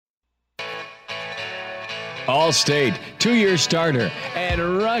All-State, 2-year starter,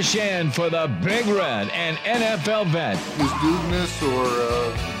 and rush in for the Big Red, an NFL vet. Is Dudeness or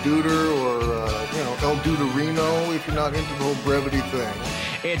Duder or, El Duderino if you're not into the whole brevity thing.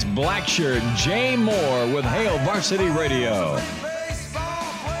 It's Blackshirt Jay Moore with Hail Varsity Radio.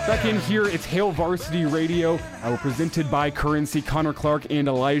 Back in here, it's Hail Varsity Radio. Presented by Currency, Connor Clark, and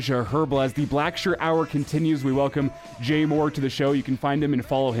Elijah Herbal. As the Blackshirt Hour continues, we welcome Jay Moore to the show. You can find him and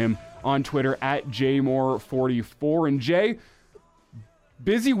follow him on Twitter at JMoore44. And Jay,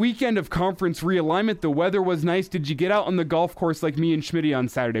 busy weekend of conference realignment. The weather was nice. Did you get out on the golf course like me and Schmitty on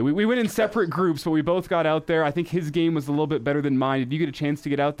Saturday? We went in separate groups, but we both got out there. I think his game was a little bit better than mine. Did you get a chance to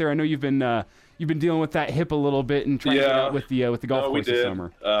get out there? I know you've been dealing with that hip a little bit and trying to get out with the golf course this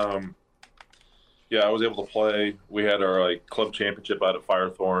summer. I was able to play. We had our club championship out at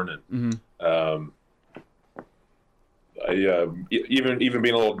Firethorn, and even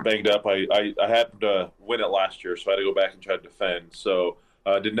being a little banged up, I happened to win it last year, so I had to go back and try to defend. So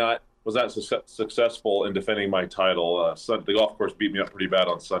was not successful in defending my title. The golf course beat me up pretty bad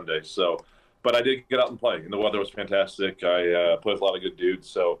on Sunday. So, but I did get out and play, and the weather was fantastic. I played with a lot of good dudes.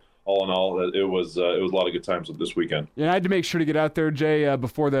 So all in all, it was a lot of good times this weekend. Yeah, I had to make sure to get out there, Jay,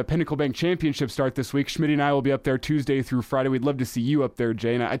 before the Pinnacle Bank Championship start this week. Schmitty and I will be up there Tuesday through Friday. We'd love to see you up there,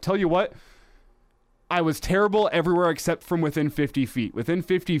 Jay. And I tell you what, I was terrible everywhere except from within 50 feet. Within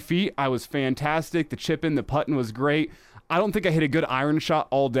 50 feet, I was fantastic. The chip-in, the putting was great. I don't think I hit a good iron shot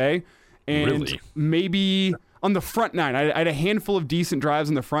all day. And really? Maybe on the front nine, I had a handful of decent drives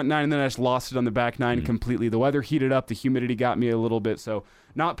on the front nine, and then I just lost it on the back nine completely. The weather heated up. The humidity got me a little bit, so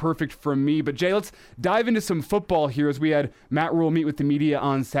not perfect from me. But, Jay, let's dive into some football here as we had Matt Rule meet with the media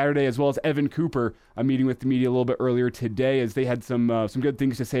on Saturday, as well as Evan Cooper meeting with the media a little bit earlier today, as they had some good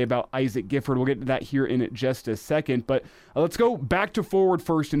things to say about Isaac Gifford. We'll get to that here in just a second. But let's go back to forward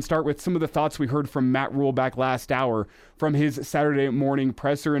first and start with some of the thoughts we heard from Matt Rule back last hour from his Saturday morning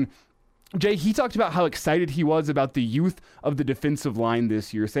presser. And Jay, he talked about how excited he was about the youth of the defensive line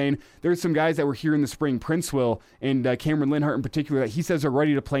this year, saying there's some guys that were here in the spring, Princeville and Cameron Linhart in particular, that he says are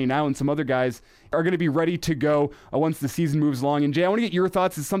ready to play now, and some other guys are going to be ready to go once the season moves along. And Jay, I want to get your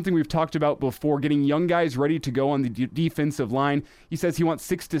thoughts. It's something we've talked about before, getting young guys ready to go on the defensive line. He says he wants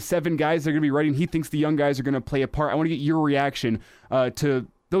 6 to 7 guys that are going to be ready, and he thinks the young guys are going to play a part. I want to get your reaction to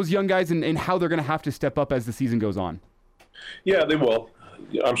those young guys and how they're going to have to step up as the season goes on. Yeah, they will.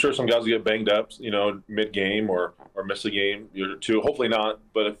 I'm sure some guys will get banged up, mid-game or miss a game or two. Hopefully not.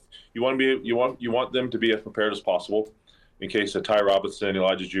 But if you want them to be as prepared as possible in case of Ty Robinson,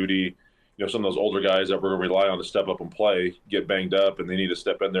 Elijah Judy, some of those older guys that we're going to rely on to step up and play get banged up, and they need to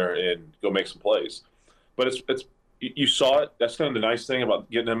step in there and go make some plays. But it's you saw it. That's kind of the nice thing about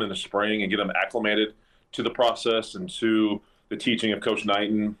getting them in the spring and getting them acclimated to the process and to the teaching of Coach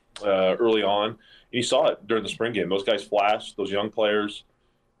Knighton early on. And you saw it during the spring game. Those guys flashed. Those young players.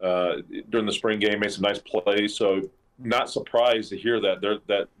 During the spring game, made some nice plays. So not surprised to hear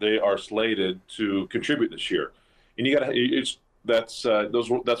that they are slated to contribute this year. And you got to that's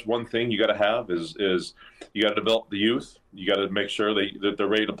one thing you got to have is you got to develop the youth. You got to make sure that they're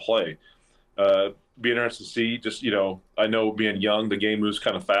ready to play. Be interested to see. Just I know being young, the game moves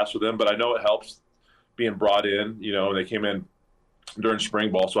kind of fast for them, but I know it helps being brought in. And they came in during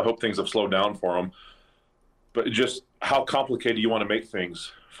spring ball, so I hope things have slowed down for them. But just how complicated you want to make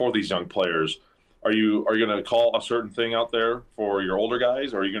things for these young players. Are you going to call a certain thing out there for your older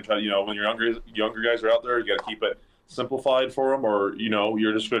guys? Or are you going to try to, when your younger guys are out there, you got to keep it simplified for them? Or,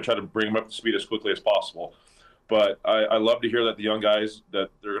 you're just going to try to bring them up to speed as quickly as possible. But I love to hear that the young guys, that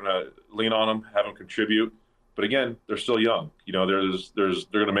they're going to lean on them, have them contribute. But again, they're still young. They're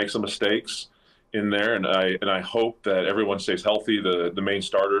going to make some mistakes in there. And I hope that everyone stays healthy. The main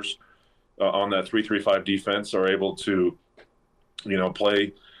starters on that 3-3-5 defense are able to,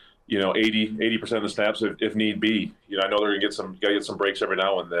 play, 80% of the snaps if need be. I know they're gonna get some breaks every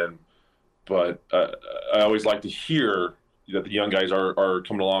now and then, but I always like to hear that the young guys are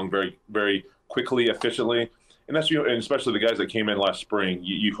coming along very, very quickly, efficiently, and that's and especially the guys that came in last spring.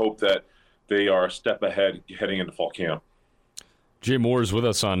 You hope that they are a step ahead heading into fall camp. Jay Moore is with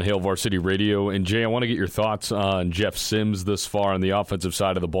us on Hail Varsity Radio, and Jay, I want to get your thoughts on Jeff Sims thus far on the offensive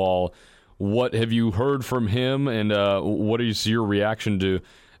side of the ball. What have you heard from him, and what is your reaction to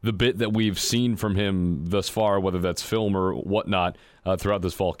the bit that we've seen from him thus far, whether that's film or whatnot, throughout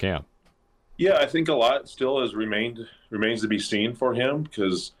this fall camp? Yeah, I think a lot still remains to be seen for him,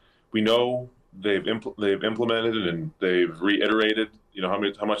 because we know they've implemented it and they've reiterated,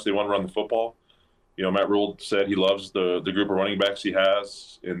 how much they want to run the football. Matt Rule said he loves the group of running backs he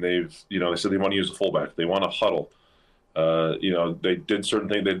has, and they said they want to use a fullback. They want to huddle. They did certain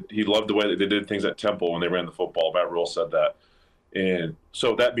things. He loved the way that they did things at Temple when they ran the football. Matt Rule said that. And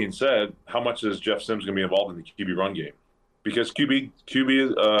so that being said, how much is Jeff Sims going to be involved in the QB run game? Because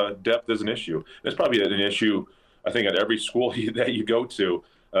QB depth is an issue. And it's probably an issue, I think, at every school that you go to,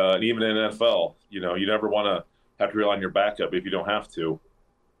 and even in NFL. You never want to have to rely on your backup if you don't have to.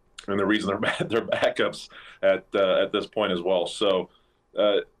 And the reason they're backups at this point as well. So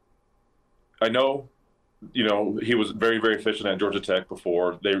I know, he was very, very efficient at Georgia Tech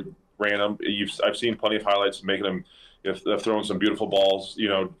before. They ran him. I've seen plenty of highlights making him throwing some beautiful balls,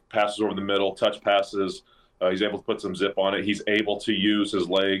 passes over the middle, touch passes. He's able to put some zip on it. He's able to use his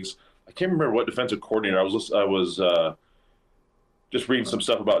legs. I can't remember what defensive coordinator I was just reading some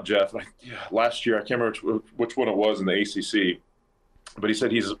stuff about Jeff last year. I can't remember which one it was in the ACC, but he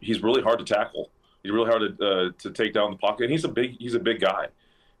said he's really hard to tackle. He's really hard to take down the pocket, and he's a big guy.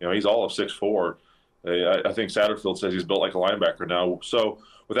 He's all of 6'4". I think Satterfield says he's built like a linebacker now. So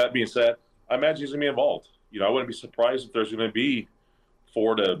with that being said, I imagine he's going to be involved. I wouldn't be surprised if there's going to be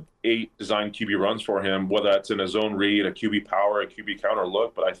 4 to 8 designed QB runs for him, whether that's in a zone read, a QB power, a QB counter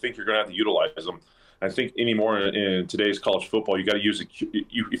look. But I think you're going to have to utilize them. I think anymore in today's college football, you got to use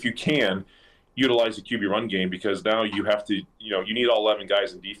if you can utilize the QB run game, because now you have to, you need all 11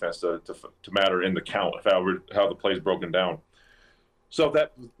 guys in defense to matter in the count of how the play is broken down. So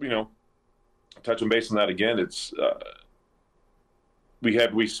that, touching base on that again, it's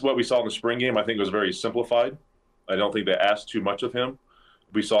what we saw in the spring game. I think it was very simplified. I don't think they asked too much of him.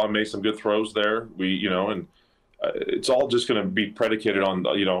 We saw him make some good throws there. It's all just going to be predicated on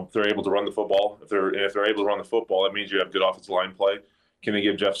if they're able to run the football. If they're able to run the football, that means you have good offensive line play. Can they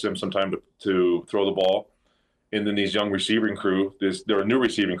give Jeff Sims some time to throw the ball? And then these young receiving crew, they're a new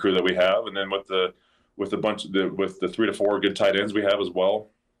receiving crew that we have, and then with the 3 to 4 good tight ends we have as well.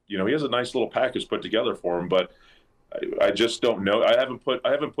 He has a nice little package put together for him, but I just don't know. I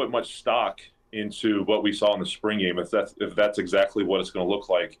haven't put much stock into what we saw in the spring game. If that's exactly what it's going to look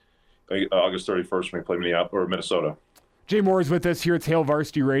like August 31st when we play Minnesota. Jay Moore is with us here at Hail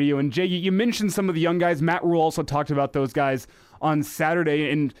Varsity Radio. And Jay, you mentioned some of the young guys. Matt Rule also talked about those guys on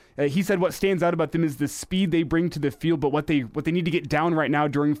Saturday, and he said what stands out about them is the speed they bring to the field, but what they need to get down right now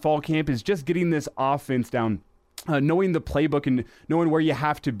during fall camp is just getting this offense down, knowing the playbook and knowing where you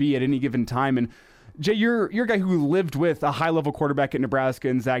have to be at any given time. And Jay, you're a guy who lived with a high-level quarterback at Nebraska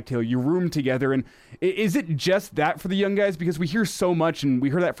and Zach Taylor. You roomed together, and is it just that for the young guys? Because we hear so much, and we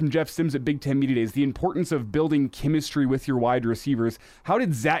heard that from Jeff Sims at Big Ten Media Days, the importance of building chemistry with your wide receivers. How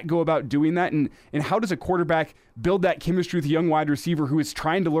did Zach go about doing that, and how does a quarterback build that chemistry with a young wide receiver who is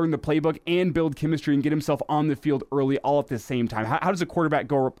trying to learn the playbook and build chemistry and get himself on the field early all at the same time? How does a quarterback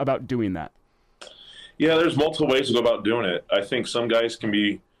go about doing that? Yeah, there's multiple ways to go about doing it. I think some guys can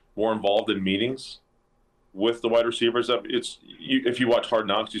be more involved in meetings with the wide receivers. If you watch Hard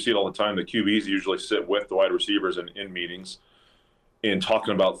Knocks, you see it all the time. The QBs usually sit with the wide receivers in meetings and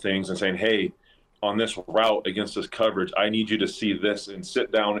talking about things and saying, hey, on this route against this coverage, I need you to see this and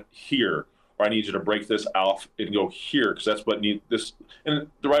sit down here, or I need you to break this off and go here, because that's what this. And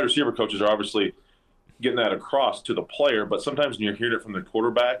the wide receiver coaches are obviously getting that across to the player, but sometimes when you're hearing it from the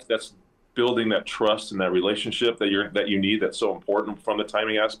quarterback, that's building that trust and that relationship that you need, that's so important from the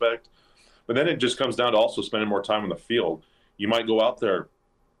timing aspect. But then it just comes down to also spending more time on the field. You might go out there,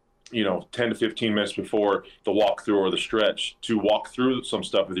 10 to 15 minutes before the walkthrough or the stretch to walk through some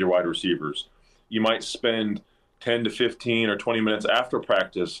stuff with your wide receivers. You might spend 10 to 15 or 20 minutes after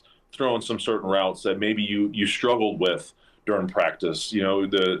practice throwing some certain routes that maybe you struggled with during practice.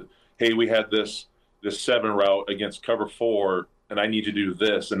 Hey, we had this 7 route against cover 4, and I need you to do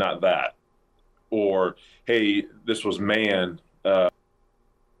this and not that. Or, hey, this was man.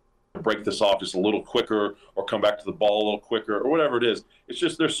 Break this off just a little quicker, or come back to the ball a little quicker, or whatever it is. It's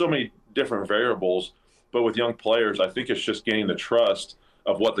just there's so many different variables. But with young players, I think it's just gaining the trust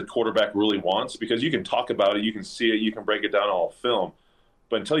of what the quarterback really wants, because you can talk about it, you can see it, you can break it down on film,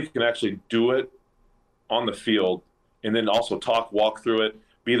 but until you can actually do it on the field and then also walk through it,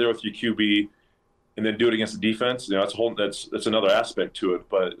 be there with your QB, and then do it against the defense, that's another aspect to it.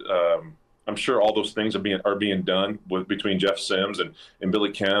 But I'm sure all those things are being done between Jeff Sims and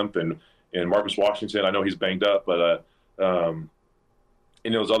Billy Kemp and Marcus Washington. I know he's banged up, but and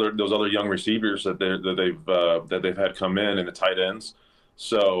those other young receivers that they've had come in, and the tight ends.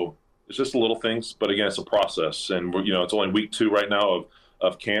 So it's just the little things, but again, it's a process, and it's only week 2 right now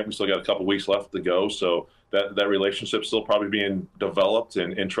of camp. We still got a couple weeks left to go, so that relationship's still probably being developed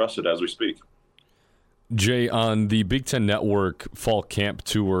and trusted as we speak. Jay, on the Big Ten Network Fall Camp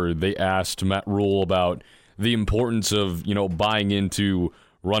Tour, they asked Matt Rule about the importance of, buying into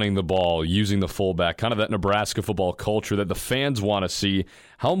running the ball, using the fullback, kind of that Nebraska football culture that the fans want to see.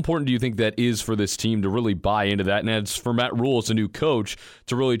 How important do you think that is for this team to really buy into that? And as for Matt Rule as a new coach,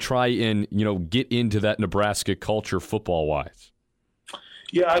 to really try and, get into that Nebraska culture football-wise?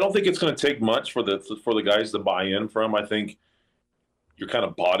 Yeah, I don't think it's going to take much for the guys to buy in from. I think you're kind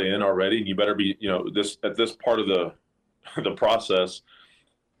of bought in already, and you better be, at this part of the process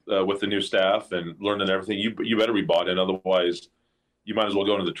with the new staff and learning everything. You better be bought in, otherwise you might as well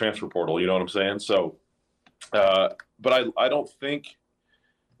go into the transfer portal. You know what I'm saying? So, but I don't think.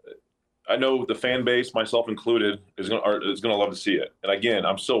 I know the fan base, myself included, is going to love to see it. And again,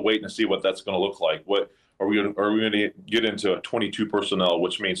 I'm still waiting to see what that's going to look like. What are we going to get into a 22 personnel,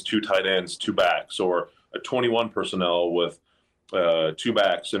 which means 2 tight ends, 2 backs, or a 21 personnel with 2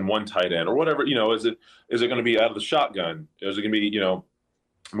 backs and 1 tight end, or whatever? Is it going to be out of the shotgun? Is it going to be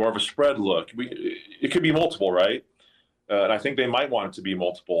more of a spread look? It could be multiple, right? And I think they might want it to be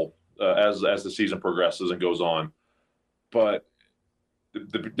multiple as the season progresses and goes on. But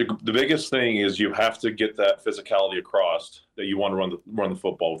the biggest thing is you have to get that physicality across that you want to run the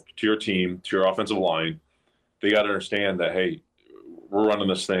football to your team, to your offensive line. They got to understand that, hey, we're running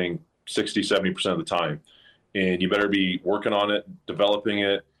this thing 60, 70% of the time. And you better be working on it, developing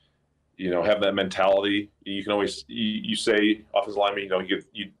it, have that mentality. You can always, you say offensive lineman,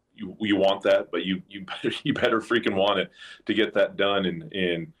 you want that, but you better freaking want it to get that done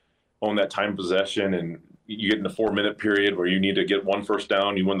and own that time possession. And you get in the 4-minute period where you need to get 1 first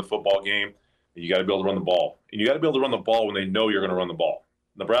down, you win the football game. You got to be able to run the ball, and you got to be able to run the ball when they know you're going to run the ball.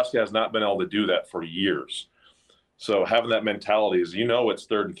 Nebraska has not been able to do that for years. So having that mentality is, it's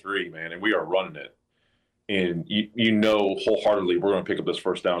 3rd and 3, man, and we are running it. And wholeheartedly we're going to pick up this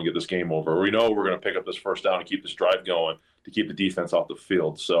first down and get this game over. Or we know we're going to pick up this first down and keep this drive going to keep the defense off the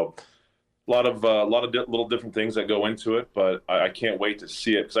field. So a lot of little different things that go into it, but I can't wait to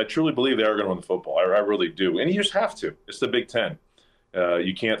see it because I truly believe they are going to run the football. I really do. And you just have to. It's the Big Ten.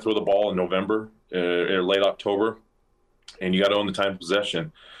 You can't throw the ball in November or late October, and you got to own the time of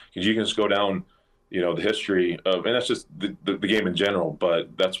possession because you can just go down, the history of, and that's just the game in general, but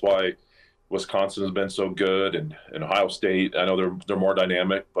that's why Wisconsin has been so good, and Ohio State, I know they're more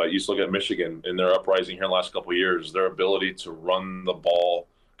dynamic, but you just look at Michigan and their uprising here in the last couple of years, their ability to run the ball,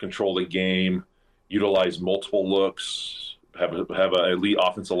 control the game, utilize multiple looks, have an elite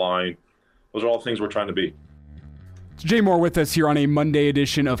offensive line. Those are all things we're trying to be. It's Jay Moore with us here on a Monday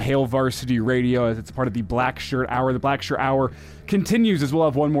edition of Hail Varsity Radio as it's part of the Black Shirt Hour. The Black Shirt Hour continues as we'll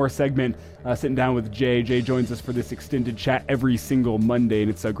have one more segment sitting down with Jay. Jay joins us for this extended chat every single Monday, and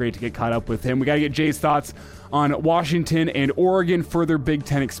it's great to get caught up with him. We got to get Jay's thoughts on Washington and Oregon, further Big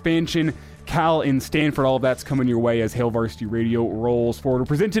Ten expansion, Cal and Stanford. All of that's coming your way as Hail Varsity Radio rolls forward. We're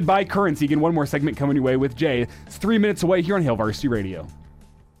presented by Currency. Again, one more segment coming your way with Jay. It's 3 minutes away here on Hail Varsity Radio.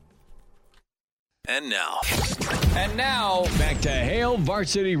 And now, back to Hail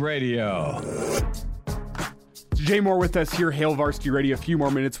Varsity Radio. Jay Moore with us here, Hail Varsity Radio. A few more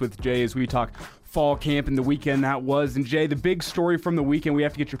minutes with Jay as we talk fall camp and the weekend that was. And Jay, the big story from the weekend, we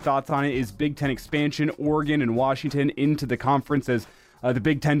have to get your thoughts on it, is Big Ten expansion, Oregon and Washington into the conference as the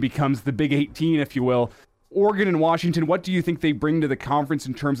Big Ten becomes the Big 18, if you will. Oregon and Washington, what do you think they bring to the conference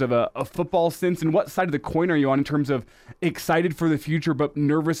in terms of a football sense, and what side of the coin are you on in terms of excited for the future but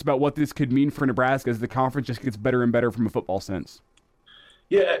nervous about what this could mean for Nebraska as the conference just gets better and better from a football sense?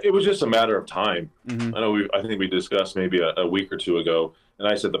 Yeah, it was just a matter of time. Mm-hmm. I think we discussed maybe a week or two ago, and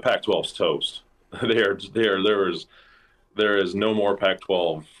I said the Pac-12's toast. There is no more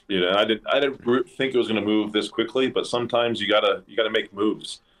Pac-12. I didn't think it was going to move this quickly, but sometimes you gotta make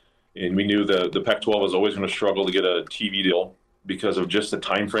moves. And we knew the Pac-12 was always going to struggle to get a TV deal because of just the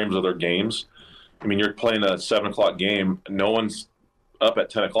time frames of their games. I mean, you're playing a 7 o'clock game. No one's up at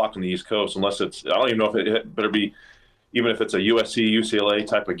 10 o'clock on the East Coast unless it's – I don't even know if it better be – even if it's a USC, UCLA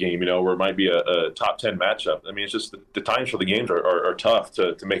type of game, where it might be a top 10 matchup. I mean, it's just the times for the games are tough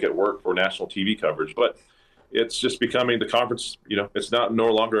to make it work for national TV coverage. But it's just becoming the conference – it's no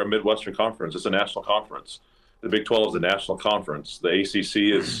longer a Midwestern conference. It's a national conference. The Big 12 is the national conference. The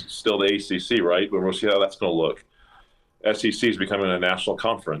ACC is still the ACC, right? But we'll see how that's going to look. SEC is becoming a national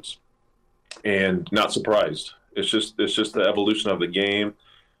conference, and not surprised. It's just the evolution of the game,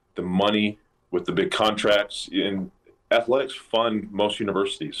 the money with the big contracts, and athletics fund most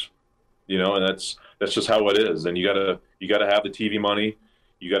universities, and that's just how it is. And you gotta have the TV money,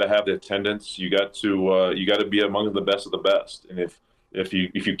 you gotta have the attendance, you got to be among the best of the best. And if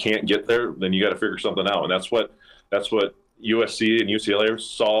you can't get there, then you got to figure something out. And that's what USC and UCLA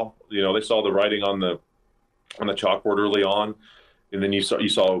saw. They saw the writing on the chalkboard early on, And then you saw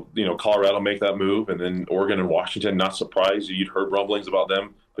Colorado make that move, and then Oregon and Washington. Not surprised. You'd heard rumblings about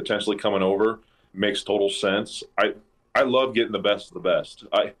them potentially coming over. Makes total sense. I love getting the best of the best.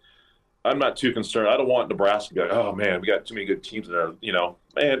 I'm not too concerned. I don't want Nebraska to be like, oh man, we got too many good teams in there. Hell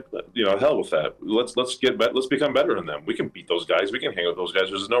with that. Let's become better than them. We can beat those guys. We can hang with those guys.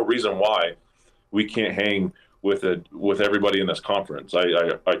 There's no reason why we can't hang with everybody in this conference.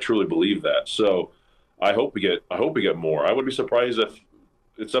 I truly believe that. So I hope we get more. I would be surprised if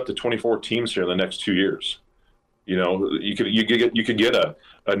it's up to 24 teams here in the next 2 years. You could get a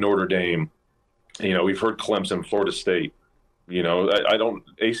Notre Dame. We've heard Clemson, Florida State.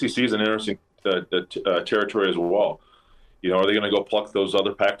 ACC is an interesting territory as well. Are they going to go pluck those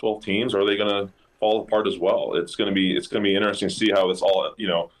other Pac-12 teams, or are they going to fall apart as well? It's going to be interesting to see how this all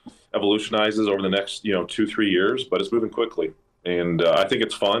evolutionizes over the next 2-3 years. But it's moving quickly, and I think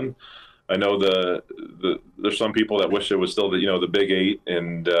it's fun. I know there's some people that wish it was still the Big Eight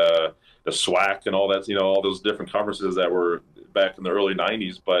and the SWAC and all that, all those different conferences that were back in the early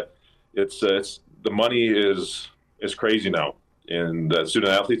 90s. But it's the money is crazy now, and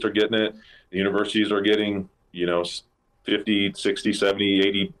student athletes are getting it. The universities are getting 50, 60,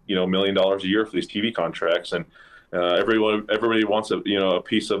 70, $80 million a year for these TV contracts, and everybody wants a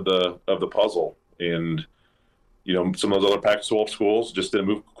piece of the puzzle. And some of those other Pac-12 schools just didn't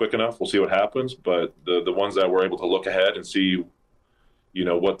move quick enough. We'll see what happens, but the ones that were able to look ahead and see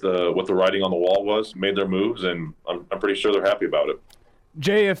what the writing on the wall was, made their moves, and I'm pretty sure they're happy about it.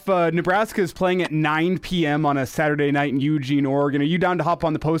 Jay, if Nebraska is playing at 9 p.m. on a Saturday night in Eugene, Oregon, are you down to hop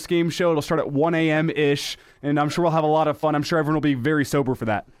on the post-game show? It'll start at 1 a.m.-ish, and I'm sure we'll have a lot of fun. I'm sure everyone will be very sober for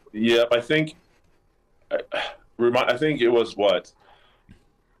that. Yeah, I think it was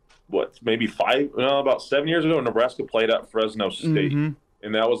maybe about 7 years ago, Nebraska played at Fresno State, and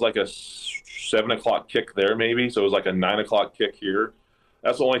that was like a 7 o'clock kick there maybe, so it was like a 9 o'clock kick here.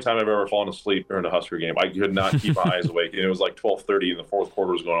 That's the only time I've ever fallen asleep during a Husker game. I could not keep my eyes awake. And it was like 12:30 and the fourth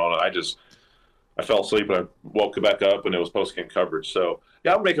quarter was going on. And I fell asleep and I woke back up and it was post-game coverage. So,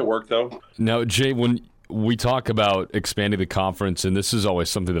 yeah, I'll make it work, though. Now, Jay, when we talk about expanding the conference, and this is always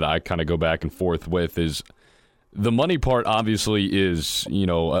something that I kind of go back and forth with, is the money part obviously is,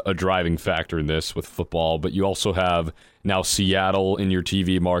 a driving factor in this with football, but you also have now Seattle in your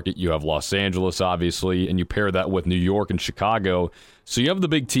TV market. You have Los Angeles, obviously, and you pair that with New York and Chicago. So you have the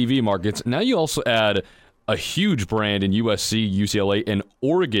big TV markets. Now you also add a huge brand in USC, UCLA, and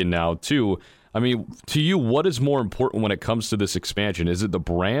Oregon now, too. I mean, to you, what is more important when it comes to this expansion? Is it the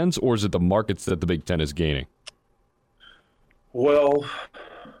brands or is it the markets that the Big Ten is gaining? Well,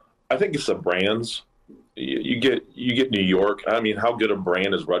 I think it's the brands. You get New York. I mean, how good a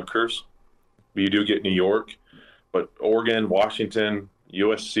brand is Rutgers? You do get New York, but Oregon, Washington,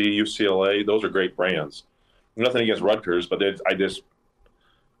 USC, UCLA, those are great brands. Nothing against Rutgers, but to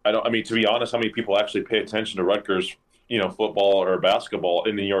be honest, how many people actually pay attention to Rutgers, football or basketball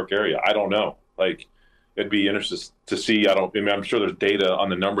in the New York area? I don't know. Like, it'd be interesting to see. I'm sure there's data on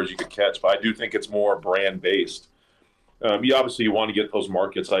the numbers you could catch, but I do think it's more brand based. Obviously you want to get those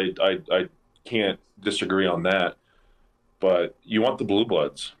markets. I can't disagree on that, but you want the blue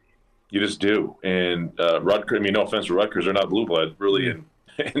bloods. You just do. And Rutgers, no offense to Rutgers, they're not blue blood really in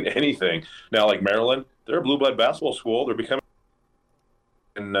anything. Now, like Maryland, they're a blue blood basketball school. They're becoming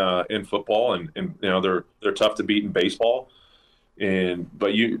in football, and they're tough to beat in baseball.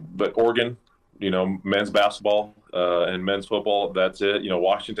 But Oregon, men's basketball and men's football, that's it.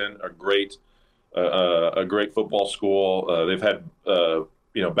 Washington, a great football school. They've had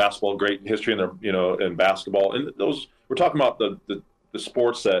basketball, great history in their in basketball, and those we're talking about the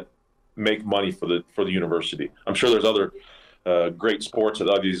sports that make money for the university. I'm sure there's other great sports at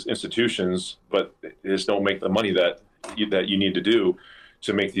other these institutions, but they just don't make the money that you need to do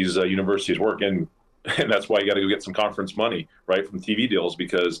to make these universities work. And that's why you got to go get some conference money, right, from TV deals,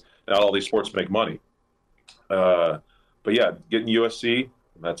 because not all these sports make money. But yeah, getting USC,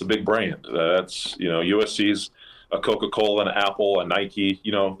 that's a big brand. That's USC's a Coca-Cola, an Apple, a Nike.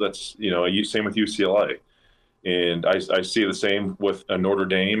 That's same with UCLA. And I see the same with a Notre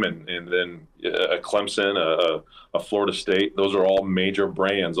Dame and then a Clemson, a Florida State. Those are all major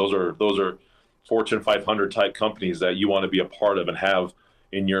brands. Those are Fortune 500 type companies that you want to be a part of and have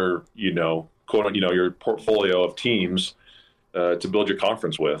in your your portfolio of teams to build your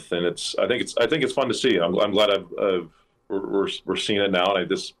conference with. And I think it's fun to see. I'm glad we're seeing it now,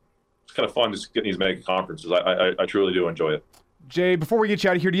 and it's kind of fun just getting these mega conferences. I truly do enjoy it. Jay, before we get you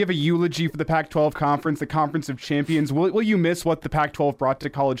out of here, do you have a eulogy for the Pac-12 conference, the Conference of Champions? Will you miss what the Pac-12 brought to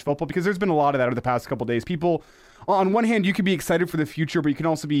college football? Because there's been a lot of that over the past couple of days. People, on one hand, you can be excited for the future, but you can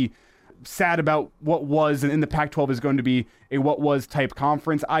also be sad about what was, and the Pac-12 is going to be a what was type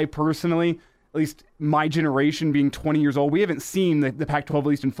conference. I personally, at least my generation being 20 years old, we haven't seen the Pac-12, at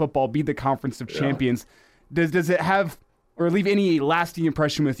least in football, be the conference of champions. Does it have or leave any lasting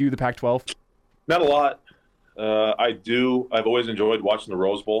impression with you, the Pac-12? Not a lot. I've always enjoyed watching the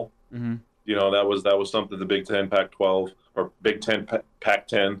Rose Bowl. Mm-hmm. That was something, the Big Ten, Pac-12, or Big Ten,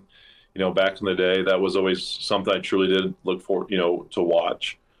 Pac-10, back in the day. That was always something I truly did look for, to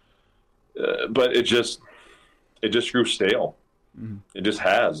watch. But it just grew stale. Mm-hmm. It just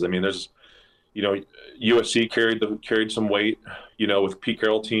has. I mean, there's, USC carried some weight, with Pete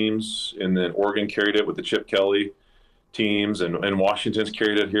Carroll teams, and then Oregon carried it with the Chip Kelly teams, and Washington's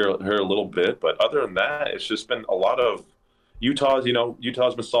carried it here a little bit. But other than that, it's just been a lot of Utah's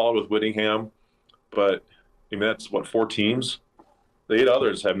been solid with Whittingham, but I mean, that's 4 teams. The 8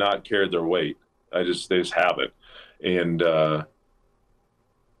 others have not carried their weight. They just haven't. And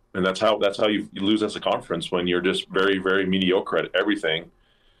that's how you lose as a conference, when you're just very, very mediocre at everything.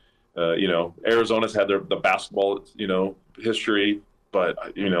 Arizona's had the basketball, history, but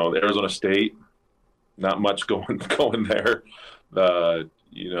Arizona State, not much going there.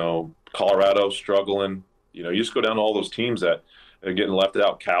 Colorado struggling. You just go down to all those teams that are getting left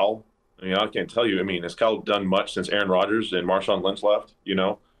out. Cal, I can't tell you. I mean, has Cal done much since Aaron Rodgers and Marshawn Lynch left?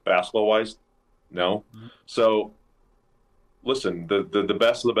 Basketball wise, no. Mm-hmm. So, listen, the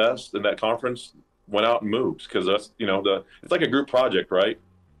best of the best in that conference went out and moved, because that's it's like a group project, right?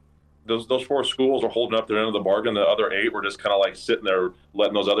 Those 4 schools are holding up their end of the bargain. The other 8 were just kind of like sitting there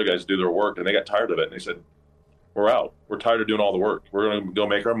letting those other guys do their work, and they got tired of it. And they said, "We're out. We're tired of doing all the work. We're going to go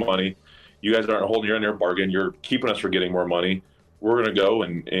make our money. You guys aren't holding your end of your bargain. You're keeping us from getting more money. We're going to go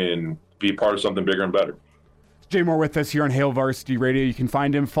and be part of something bigger and better." Jay Moore with us here on Hail Varsity Radio. You can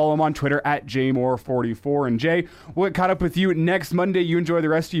find him, follow him on Twitter at JMoore44. And Jay, we'll get caught up with you next Monday. You enjoy the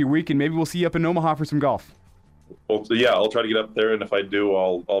rest of your week, and maybe we'll see you up in Omaha for some golf. Well, yeah, I'll try to get up there, and if I do,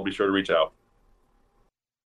 I'll be sure to reach out.